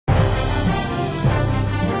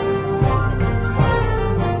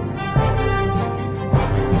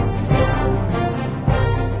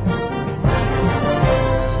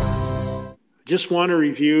Just want to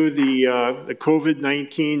review the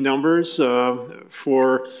COVID-19 numbers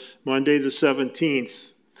for Monday the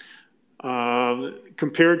 17th.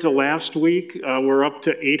 Compared to last week, we're up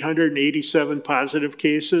to 887 positive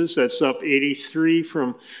cases. That's up 83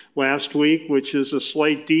 from last week, which is a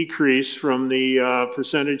slight decrease from the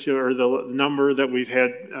percentage or the number that we've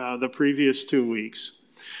had the previous 2 weeks.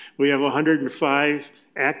 We have 105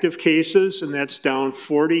 active cases, and that's down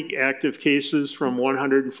 40 active cases from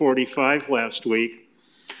 145 last week.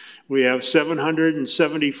 We have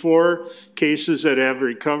 774 cases that have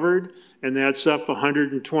recovered, and that's up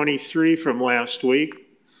 123 from last week.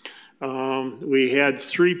 We had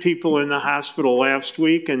 3 people in the hospital last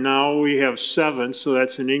week, and now we have 7, so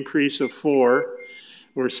that's an increase of 4.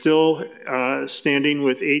 We're still standing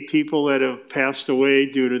with 8 people that have passed away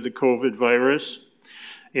due to the COVID virus.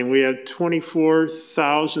 And we had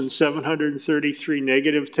 24,733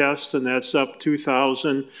 negative tests, and that's up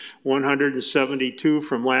 2,172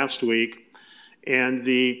 from last week. And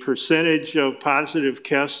the percentage of positive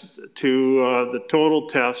tests to the total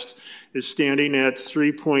test is standing at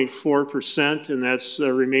 3.4%, and that's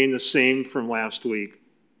remained the same from last week.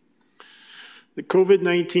 The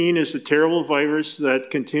COVID-19 is a terrible virus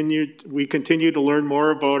that we continue to learn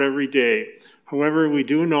more about every day. However, we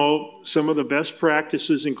do know some of the best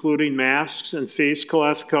practices, including masks and face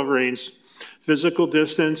cloth coverings, physical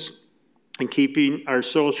distance, and keeping our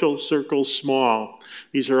social circles small.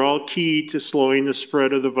 These are all key to slowing the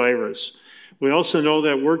spread of the virus. We also know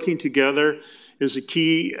that working together is a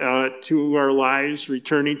key to our lives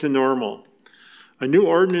returning to normal. A new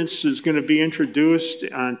ordinance is going to be introduced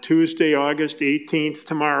on Tuesday, August 18th,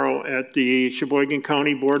 tomorrow, at the Sheboygan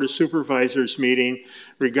County Board of Supervisors meeting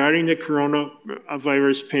regarding the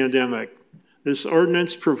coronavirus pandemic. This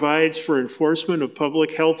ordinance provides for enforcement of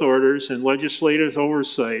public health orders and legislative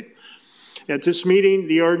oversight. At this meeting,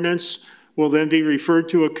 the ordinance will then be referred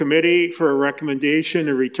to a committee for a recommendation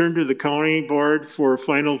and returned to the county board for a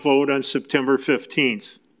final vote on September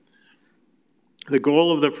 15th. The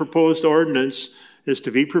goal of the proposed ordinance is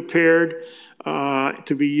to be prepared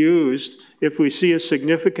to be used if we see a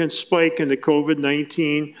significant spike in the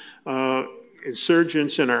COVID-19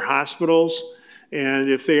 insurgents in our hospitals, and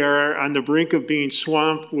if they are on the brink of being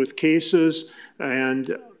swamped with cases,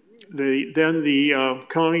 and then the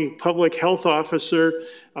county public health officer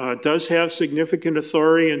does have significant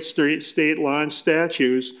authority in state law and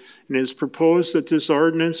statutes, and has proposed that this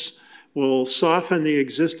ordinance will soften the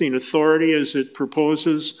existing authority as it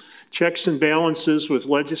proposes checks and balances with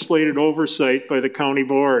legislative oversight by the county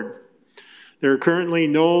board. There are currently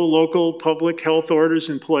no local public health orders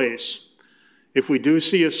in place. If we do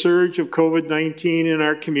see a surge of COVID-19 in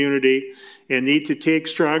our community and need to take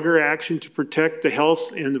stronger action to protect the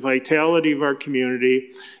health and the vitality of our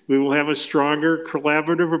community, we will have a stronger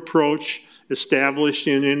collaborative approach established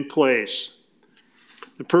and in place.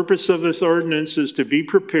 The purpose of this ordinance is to be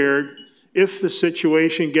prepared if the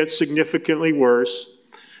situation gets significantly worse,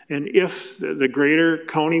 and if the greater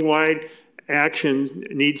countywide action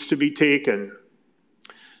needs to be taken.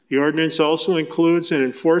 The ordinance also includes an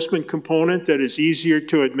enforcement component that is easier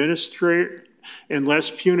to administer and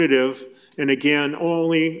less punitive, and again,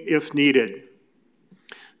 only if needed.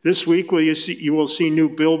 This week, you will see new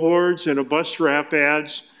billboards and a bus wrap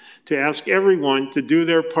ads to ask everyone to do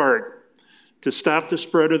their part to stop the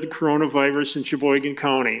spread of the coronavirus in Sheboygan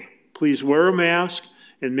County. Please wear a mask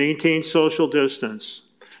and maintain social distance.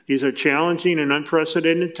 These are challenging and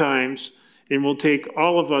unprecedented times, and will take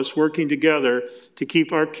all of us working together to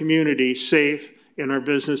keep our community safe and our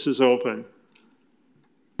businesses open.